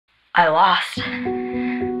I lost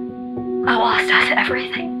us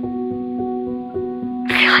everything.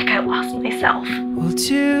 I feel like I lost myself. We'll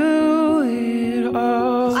do it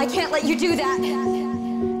all. I can't let you do that.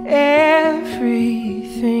 Everything.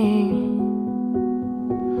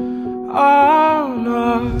 All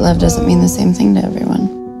Love doesn't mean the same thing to everyone.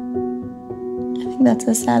 I think that's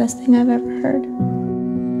the saddest thing I've ever heard.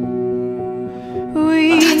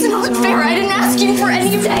 That's not fair. I didn't ask you for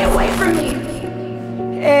any. Stay away from me.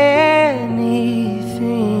 Anything.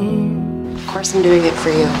 Of course I'm doing it for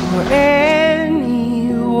you. Or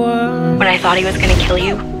anyone. When I thought he was gonna kill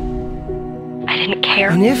you, I didn't care.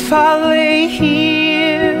 And if I lay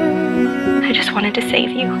here, I just wanted to save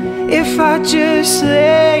you. if I just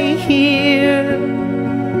lay here,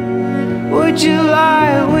 would you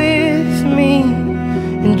lie with me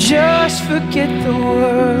and just forget the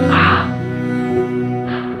world?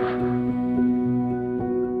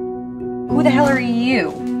 Who the hell are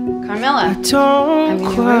you? Carmilla. I don't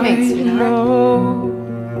your quite roommate, sweetheart. know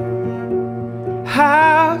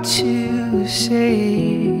how to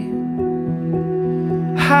say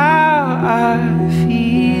how I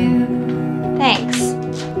feel. Thanks.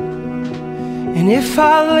 And if I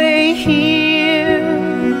lay here,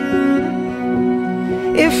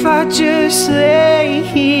 if I just lay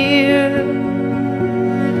here,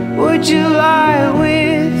 would you lie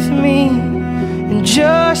with me and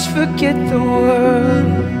just forget the world?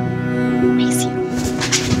 Miss you.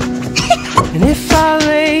 And if I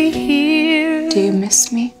lay here, Do you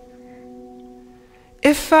miss me?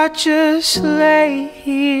 if I just lay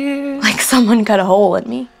here, Like someone cut a hole in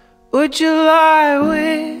me. would you lie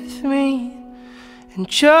with me and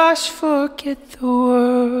just forget the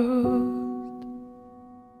world?